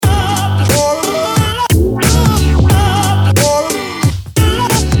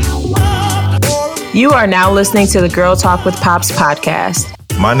You are now listening to the Girl Talk with Pops podcast.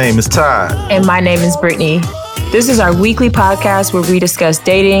 My name is Todd. And my name is Brittany. This is our weekly podcast where we discuss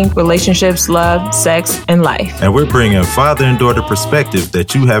dating, relationships, love, sex, and life. And we're bringing father and daughter perspective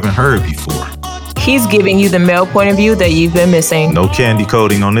that you haven't heard before. He's giving you the male point of view that you've been missing. No candy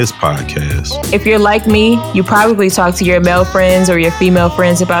coating on this podcast. If you're like me, you probably talk to your male friends or your female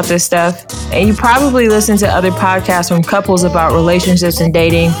friends about this stuff. And you probably listen to other podcasts from couples about relationships and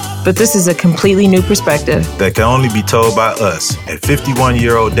dating. But this is a completely new perspective that can only be told by us, a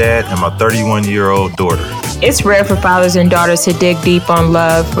 51-year-old dad and my 31-year-old daughter. It's rare for fathers and daughters to dig deep on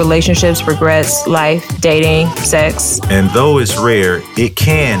love, relationships, regrets, life, dating, sex. And though it's rare, it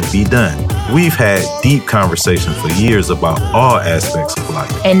can be done. We've had deep conversations for years about all aspects of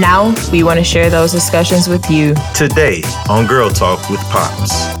life. And now we want to share those discussions with you. Today on Girl Talk with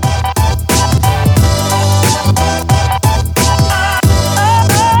Pops.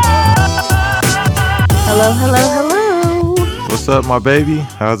 Hello, hello, hello. What's up, my baby?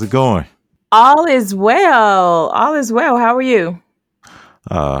 How's it going? All is well. All is well. How are you?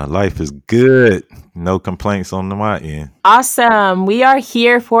 Life is good. No complaints on my end. Awesome. We are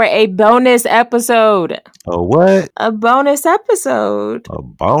here for a bonus episode. A what? A bonus episode. A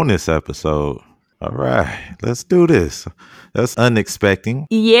bonus episode. All right. Let's do this. That's unexpected.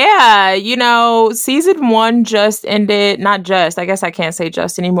 Yeah, season 1 just ended. Not just, I guess I can't say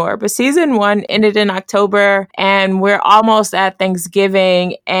just anymore, but season 1 ended in October and we're almost at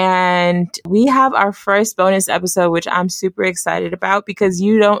Thanksgiving and we have our first bonus episode, which I'm super excited about because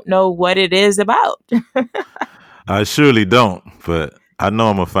you don't know what it is about. I surely don't, but I know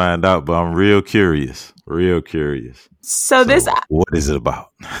I'm going to find out, but I'm real curious. Real curious. So what is it about?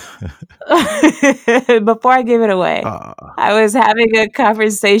 Before I give it away, I was having a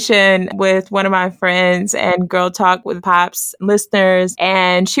conversation with one of my friends and Girl Talk with Pops listeners,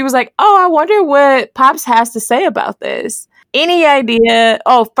 and she was like, "Oh, I wonder what Pops has to say about this." Any idea?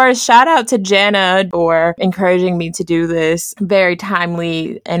 Oh, first, shout out to Jana for encouraging me to do this very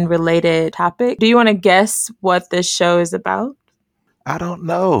timely and related topic. Do you want to guess what this show is about? I don't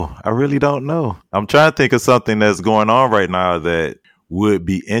know. I really don't know. I'm trying to think of something that's going on right now that would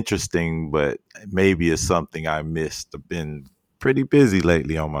be interesting, but maybe it's something I missed. I've been pretty busy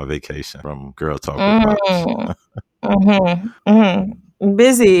lately on my vacation from Girl Talk with Pops.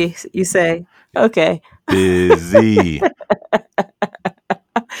 Busy, you say? Okay. Busy.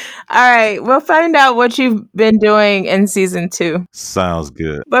 All right, we'll find out what you've been doing in season 2. Sounds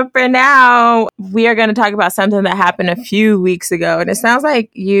good. But for now, we are going to talk about something that happened a few weeks ago. And it sounds like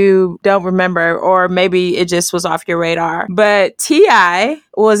you don't remember, or maybe it just was off your radar. But T.I.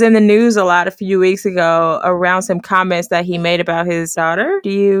 was in the news a lot a few weeks ago around some comments that he made about his daughter. Do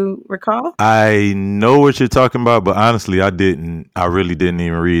you recall? I know what you're talking about, but honestly, I really didn't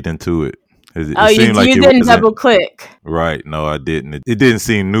even read into it. You didn't double click. Right. No, I didn't. It didn't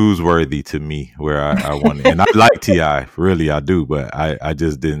seem newsworthy to me where I wanted. And I like T.I. Really, I do. But I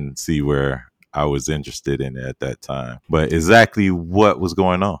just didn't see where I was interested in it at that time. But exactly what was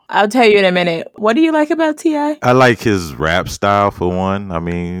going on? I'll tell you in a minute. What do you like about T.I.? I like his rap style, for one. I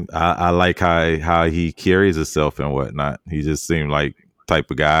mean, I like how he carries himself and whatnot. He just seemed like type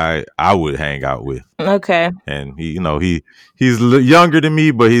of guy I would hang out with. Okay. And he's younger than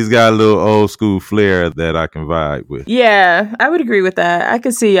me, but he's got a little old school flair that I can vibe with. Yeah, I would agree with that. I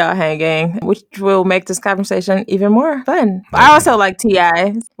could see y'all hanging, which will make this conversation even more fun. I also like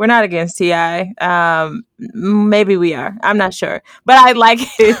T.I. We're not against T.I. Maybe we are. I'm not sure. But I like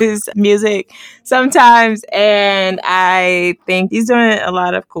his music sometimes, and I think he's doing a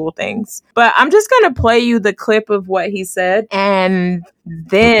lot of cool things. But I'm just going to play you the clip of what he said, and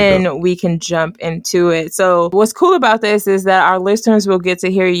then we can jump into it. So what's cool about this is that our listeners will get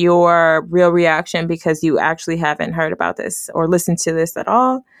to hear your real reaction because you actually haven't heard about this or listened to this at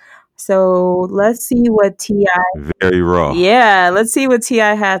all. So let's see what T.I. Very raw. Yeah, let's see what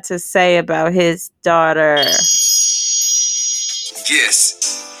T.I. had to say about his daughter.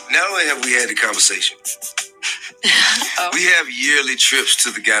 Yes. Not only have we had the conversation, we have yearly trips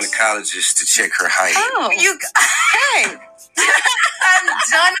to the gynecologist to check her height. Oh, hey, I'm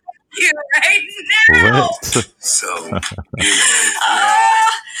done with you right now. What? So,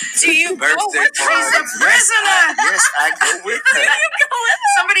 do you go with her? She's a prisoner. Yes, I go with her. You go with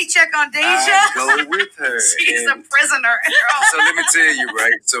her? Somebody check on Deja. I go with her. She's a prisoner. So let me tell you,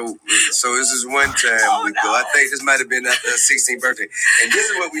 right? So this is one time we go. I think this might have been after her 16th birthday. And this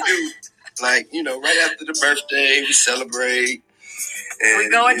is what we do. Like, right after the birthday, we celebrate. And, we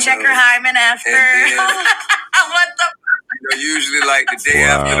go and check her hymen after. And then, what the? Usually like the day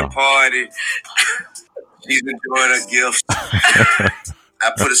after the party, she's enjoying her gifts.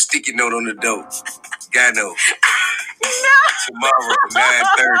 I put a sticky note on the door. Gano. Tomorrow,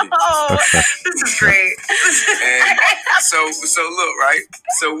 9:30. Oh, this is great. And so look, right?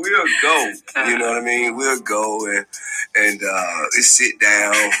 So we'll go. You know what I mean? We'll go and sit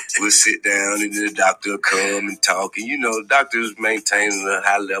down. We'll sit down, and then the doctor will come and talk. And the doctor's maintaining a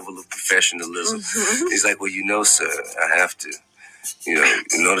high level of professionalism. Mm-hmm. He's like, well, sir, I have to.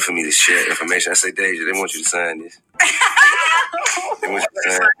 In order for me to share information, I say, Deja, they want you to sign this. They want you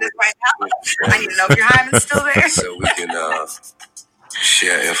to sign this right now. I need to know if your hymen's still there. So we can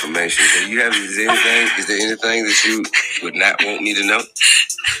share information. Is there anything that you would not want me to know?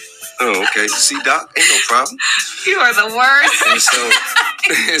 Oh, okay. See, Doc, ain't no problem. You are the worst.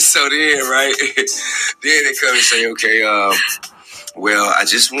 And so then, right? Then they come and say, okay, well, I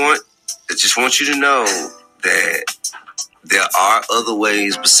just want you to know that there are other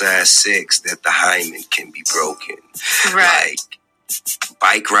ways besides sex that the hymen can be broken. Right. Like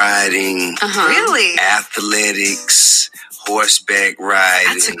bike riding, really, athletics, horseback riding.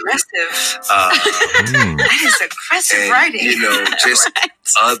 That's aggressive. That is aggressive riding. Just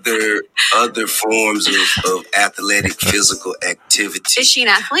other forms of athletic physical activity. Is she an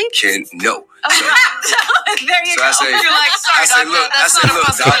athlete? No. Oh, there you go. You're like, sorry, I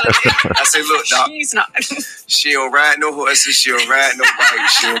say, look, Doc. She's not. She don't ride no horses. She don't ride no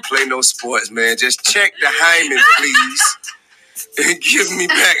bikes. She don't play no sports, man. Just check the hymen, please. And give me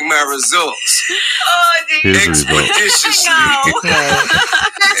back my results. Oh, dude. Expeditiously.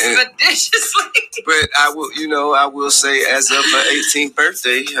 Expeditiously. But I will say, as of her 18th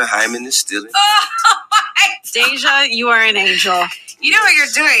birthday, her hymen is still in. Deja, you are an angel. You know what you're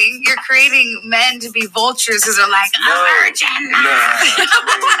doing? You're creating men to be vultures because they're like, a virgin.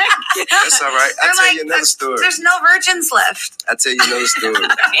 That's all right. I'll tell you another story. There's no virgins left. I'll tell you another story.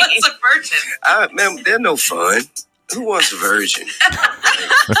 What's a virgin? Man, they're no fun. Who wants a virgin?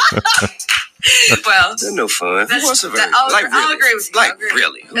 Well, they're no fun. Who wants a virgin? I'll agree with you. Like,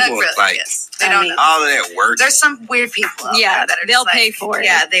 really? Who wants, yes. They don't know. All of that work. There's some weird people out there that are they'll pay for it.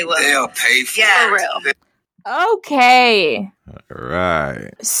 Yeah, they will. They'll pay for it. For real. Okay. Right.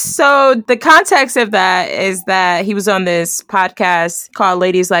 So the context of that is that he was on this podcast called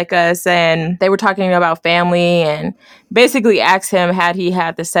Ladies Like Us, and they were talking about family and basically asked him had he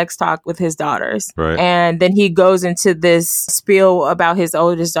had the sex talk with his daughters. Right. And then he goes into this spiel about his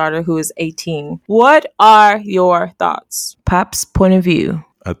oldest daughter who is 18. What are your thoughts? Pop's point of view.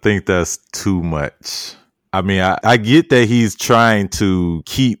 I think that's too much. I mean, I get that he's trying to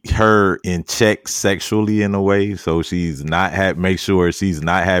keep her in check sexually in a way, so she's not make sure she's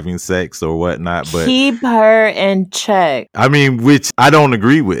not having sex or whatnot. But keep her in check. I mean, which I don't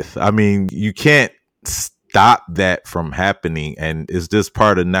agree with. I mean, you can't stop that from happening, and it's just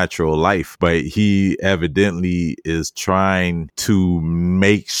part of natural life. But he evidently is trying to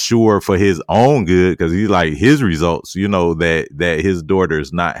make sure for his own good, because he like his results, that his daughter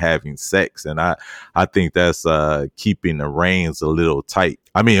is not having sex. And I think that's keeping the reins a little tight.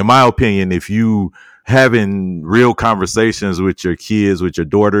 I mean, in my opinion, if you having real conversations with your kids, with your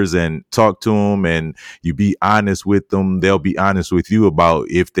daughters, and talk to them and you be honest with them, they'll be honest with you about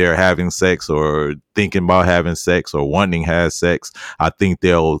if they're having sex or thinking about having sex or wanting to have sex. I think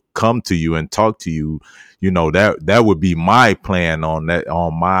they'll come to you and talk to you. That would be my plan on that,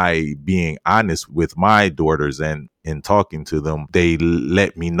 on my being honest with my daughters, and in talking to them, they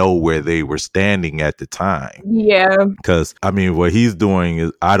let me know where they were standing at the time. Yeah. Because, I mean, what he's doing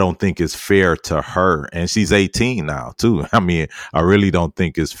is, I don't think is fair to her. And she's 18 now, too. I mean, I really don't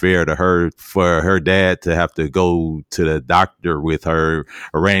think it's fair to her for her dad to have to go to the doctor with her,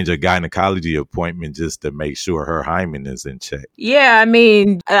 arrange a gynecology appointment just to make sure her hymen is in check. Yeah, I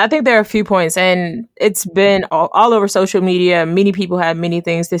mean, I think there are a few points, and it's been all over social media. Many people have many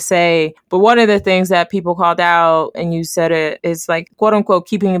things to say. But one of the things that people called out, and you said it, is like, quote unquote,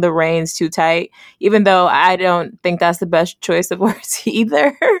 keeping the reins too tight, even though I don't think that's the best choice of words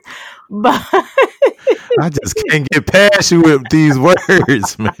either. But I just can't get past you with these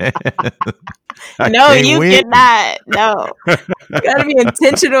words, man. No, you cannot. No. You gotta be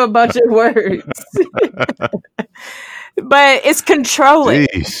intentional about your words. But it's controlling.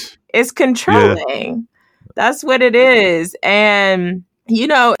 Jeez. It's controlling. Yeah. That's what it is. And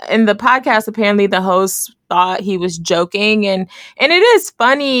in the podcast, apparently the host thought he was joking, and it is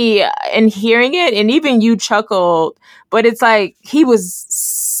funny in hearing it, and even you chuckled, but it's like he was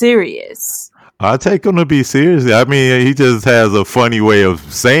serious. I take him to be serious. I mean, he just has a funny way of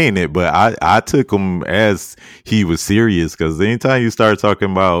saying it, but I took him as he was serious, because anytime you start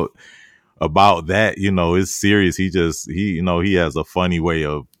talking about that, it's serious. He has a funny way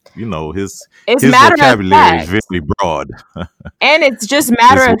of his It's his matter of vocabulary is fact. very broad. And it's just His,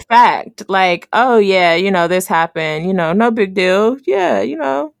 matter of fact. Like, oh yeah, this happened, no big deal. Yeah,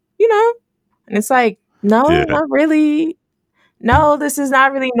 And it's like, no, yeah, not really. No, this is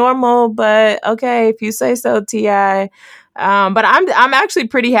not really normal, but okay, if you say so, T.I. But I'm actually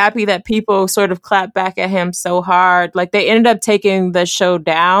pretty happy that people sort of clapped back at him so hard. Like, they ended up taking the show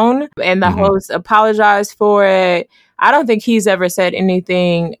down, and the host apologized for it. I don't think he's ever said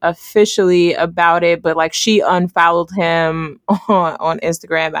anything officially about it, but like, she unfollowed him on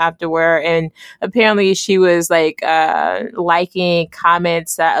Instagram afterward, and apparently she was like liking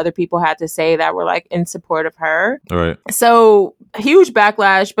comments that other people had to say that were like in support of her. all right. So huge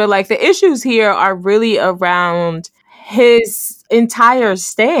backlash, but like, the issues here are really around his entire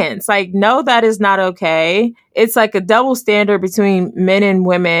stance. Like, no, that is not okay. It's like a double standard between men and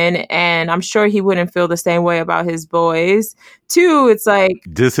women, and I'm sure he wouldn't feel the same way about his boys. Two, it's like,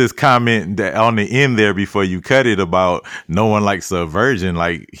 Just his comment that on the end there before you cut it about no one likes a virgin.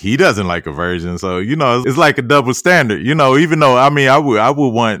 Like, he doesn't like a virgin. So, it's like a double standard, even though, I mean, I would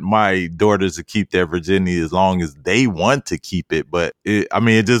want my daughters to keep their virginity as long as they want to keep it. But it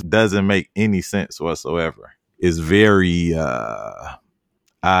just doesn't make any sense whatsoever. It's very, I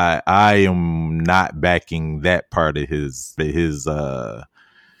am not backing that part of his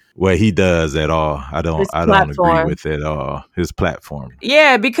what he does at all. I don't agree with it at all. His platform.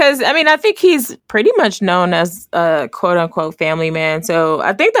 Yeah, because I think he's pretty much known as a quote unquote family man. So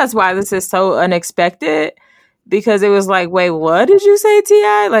I think that's why this is so unexpected, because it was like, wait, what did you say,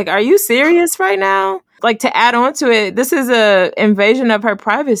 T.I.? Like, are you serious right now? Like, to add on to it, this is a invasion of her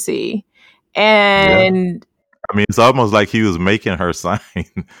privacy. And it's almost like he was making her sign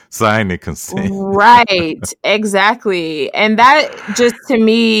the consent. Right, exactly. And that just, to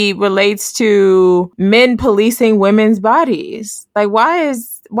me, relates to men policing women's bodies. Like, why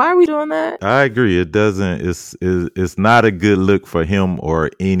are we doing that? I agree. It doesn't. It's not a good look for him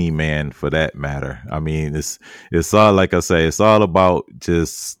or any man for that matter. It's all, like I say, it's all about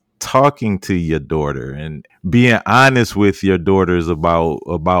just talking to your daughter and being honest with your daughters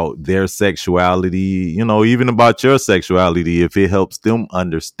about their sexuality, even about your sexuality, if it helps them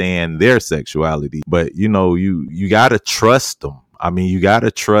understand their sexuality. But you got to trust them. You got to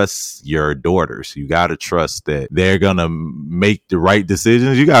trust your daughters. You got to trust that they're going to make the right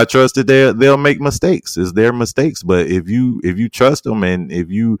decisions. You got to trust that they'll make mistakes. It's their mistakes. But if you trust them, and if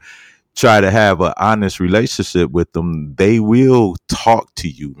you try to have an honest relationship with them, they will talk to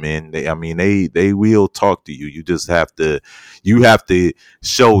you, man. They will talk to you. You just have to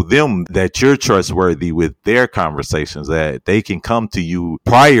show them that you're trustworthy with their conversations, that they can come to you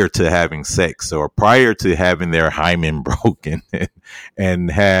prior to having sex or prior to having their hymen broken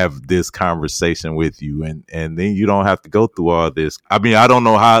and have this conversation with you. And then you don't have to go through all this. I don't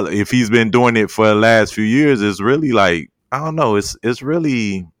know how, if he's been doing it for the last few years, it's really like, I don't know.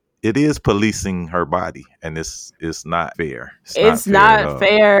 It is policing her body, and it's not fair. It's not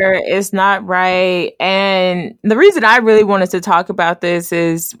fair. It's not right. And the reason I really wanted to talk about this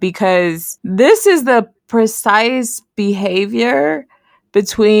is because this is the precise behavior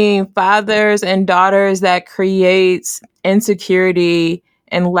between fathers and daughters that creates insecurity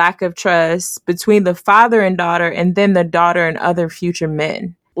and lack of trust between the father and daughter, and then the daughter and other future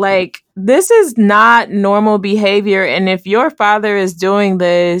men. Like, this is not normal behavior. And if your father is doing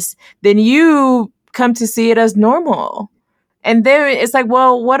this, then you come to see it as normal. And then it's like,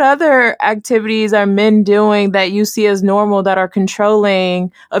 well, what other activities are men doing that you see as normal that are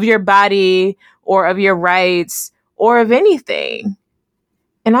controlling of your body or of your rights or of anything?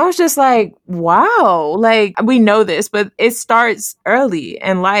 And I was just like, wow, like, we know this, but it starts early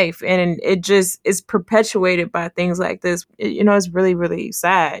in life, and it just is perpetuated by things like this. It's really, really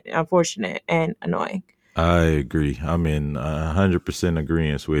sad, unfortunate, and annoying. I agree. I'm in 100%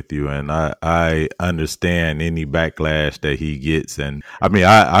 agreement with you, and I understand any backlash that he gets. And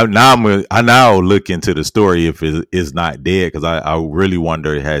I now look into the story if it is not dead, because I really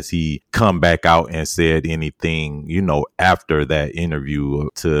wonder, has he come back out and said anything, after that interview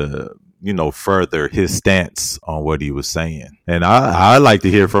to further his stance on what he was saying. And I like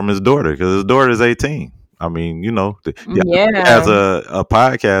to hear from his daughter, because his daughter is 18. As a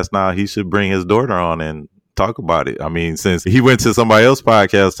podcast now, he should bring his daughter on and talk about it. Since he went to somebody else's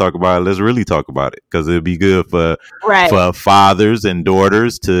podcast to talk about it, let's really talk about it, because it'd be good for fathers and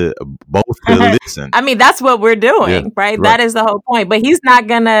daughters to both to listen. That's what we're doing, right? That is the whole point. But he's not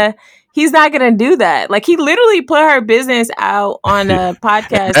gonna he's not going to do that. Like, he literally put her business out on a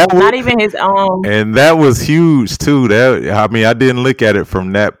podcast, not even his own. And that was huge too. I didn't look at it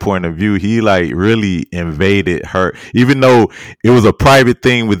from that point of view. He like really invaded her, even though it was a private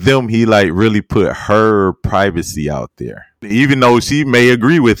thing with them. He like really put her privacy out there. Even though she may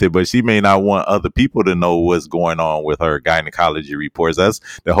agree with it, but she may not want other people to know what's going on with her gynecology reports. That's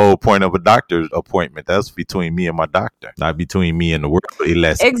the whole point of a doctor's appointment. That's between me and my doctor, not between me and the world,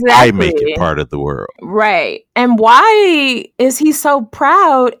 unless I make it part of the world. Right. And why is he so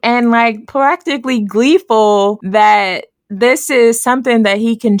proud and like practically gleeful that this is something that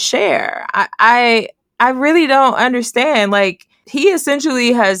he can share? I really don't understand. Like, he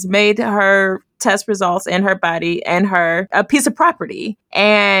essentially has made her test results in her body and her a piece of property.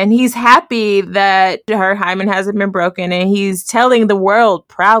 And he's happy that her hymen hasn't been broken. And he's telling the world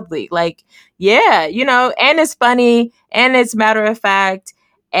proudly, like, yeah, you know, and it's funny and it's matter of fact.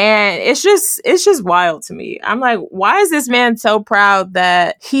 And it's just wild to me. I'm like, why is this man so proud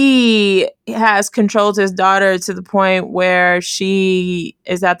that he has controlled his daughter to the point where she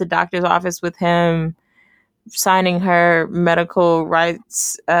is at the doctor's office with him, signing her medical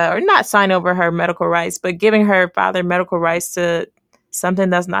rights, or not signing over her medical rights, but giving her father medical rights to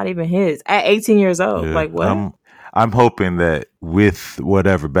something that's not even his at 18 years old. Yeah, like, what? I'm hoping that with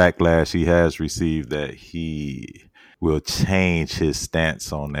whatever backlash he has received, that he will change his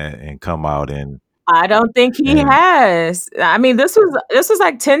stance on that and come out and. I don't think he has. I mean, this was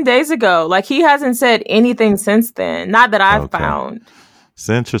like 10 days ago. Like, he hasn't said anything since then. Not that I've found. It's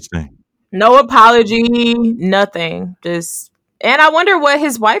interesting. No apology, nothing. Just, and I wonder what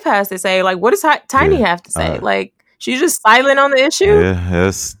his wife has to say. Like, what does Tiny have to say? Like, she's just silent on the issue. Yeah,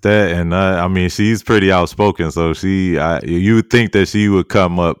 that's that. And I mean, she's pretty outspoken, so you would think that she would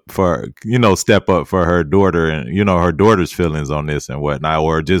come up for, step up for her daughter and her daughter's feelings on this and whatnot,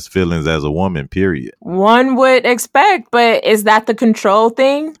 or just feelings as a woman. Period. One would expect, but is that the control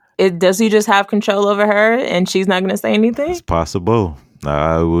thing? Does he just have control over her and she's not going to say anything? It's possible.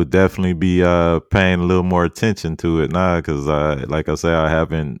 I would definitely be paying a little more attention to it now, because like I say, I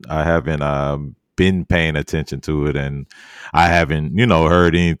haven't been paying attention to it, and I haven't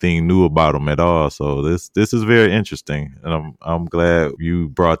heard anything new about him at all. So this is very interesting, and I'm glad you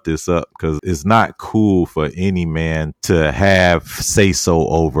brought this up, because it's not cool for any man to have say so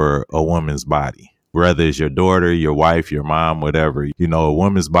over a woman's body. Whether it's your daughter, your wife, your mom, whatever, a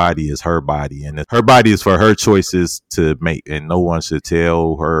woman's body is her body, and her body is for her choices to make, and no one should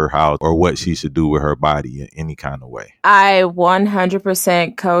tell her how or what she should do with her body in any kind of way. I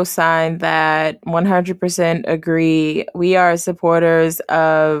 100% co-sign that, 100% agree. We are supporters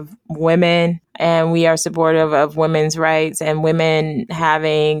of women, and we are supportive of women's rights and women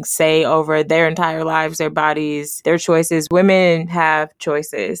having say over their entire lives, their bodies, their choices. Women have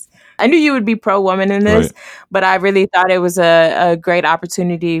choices. I knew you would be pro-woman in this, right, but I really thought it was a great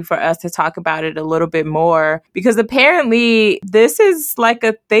opportunity for us to talk about it a little bit more, because apparently this is like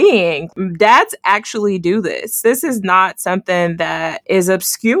a thing. Dads actually do this. This is not something that is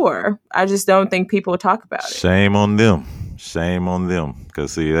obscure. I just don't think people talk about it. Shame on them. Shame on them,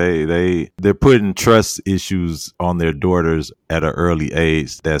 because see, they're putting trust issues on their daughters at an early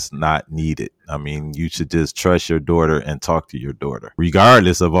age that's not needed. I mean, you should just trust your daughter and talk to your daughter,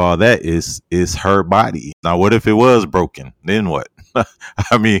 regardless of all that. Is her body. Now, what if it was broken? Then what?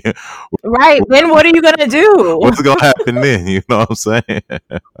 I mean, right? Then what are you gonna do? What's gonna happen then? You know what I'm saying?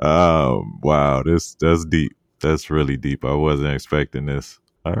 Wow, that's deep. That's really deep. I wasn't expecting this.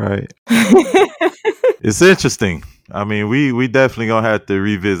 All right. It's interesting. I mean, we definitely gonna have to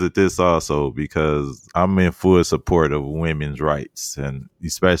revisit this also, because I'm in full support of women's rights, and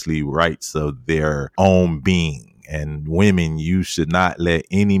especially rights of their own being. And women, you should not let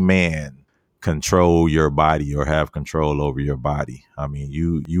any man control your body or have control over your body. I mean,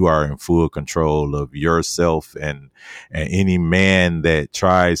 you are in full control of yourself, and any man that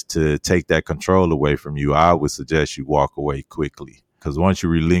tries to take that control away from you, I would suggest you walk away quickly. Because once you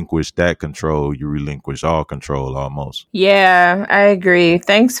relinquish that control, you relinquish all control almost. Yeah, I agree.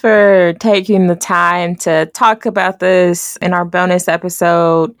 Thanks for taking the time to talk about this in our bonus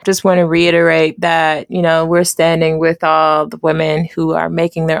episode. Just want to reiterate that, we're standing with all the women who are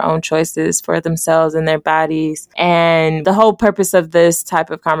making their own choices for themselves and their bodies. And the whole purpose of this type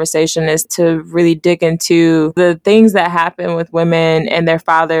of conversation is to really dig into the things that happen with women and their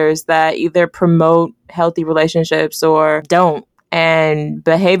fathers that either promote healthy relationships or don't. And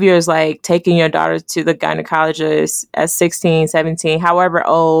behaviors like taking your daughter to the gynecologist at 16, 17, however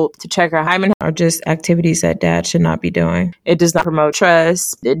old, to check her hymen are just activities that dad should not be doing. It does not promote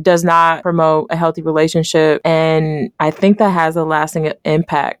trust. It does not promote a healthy relationship. And I think that has a lasting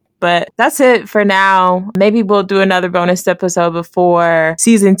impact But that's it for now. Maybe we'll do another bonus episode before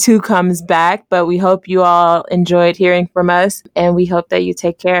season 2 comes back. But we hope you all enjoyed hearing from us, and we hope that you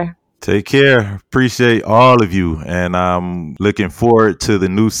take care. Take care. Appreciate all of you. And I'm looking forward to the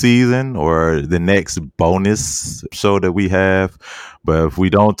new season or the next bonus show that we have. But if we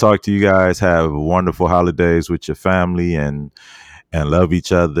don't talk to you guys, have wonderful holidays with your family and love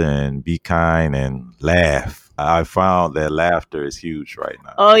each other and be kind and laugh. I found that laughter is huge right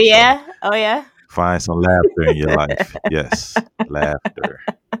now. Oh, yeah? Find some laughter in your life. Yes, laughter.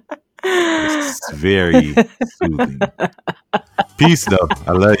 It's very soothing. Peace, though.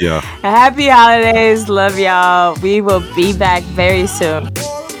 I love y'all. Happy holidays. Love y'all. We will be back very soon.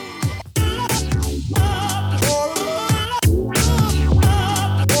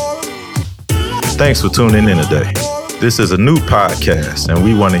 Thanks for tuning in today. This is a new podcast, and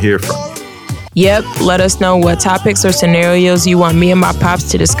we want to hear from you. Yep, let us know what topics or scenarios you want me and my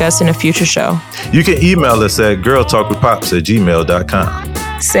pops to discuss in a future show. You can email us at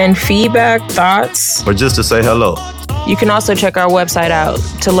girltalkwithpops@gmail.com. Send feedback, thoughts, or just to say hello. You can also check our website out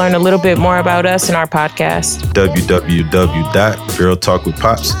to learn a little bit more about us and our podcast.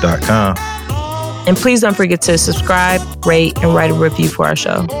 www.girltalkwithpops.com. And please don't forget to subscribe, rate, and write a review for our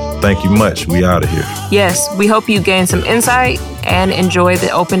show. Thank you much. We out of here. Yes, we hope you gain some insight and enjoy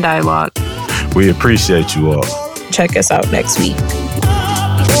the open dialogue. We appreciate you all. Check us out next week.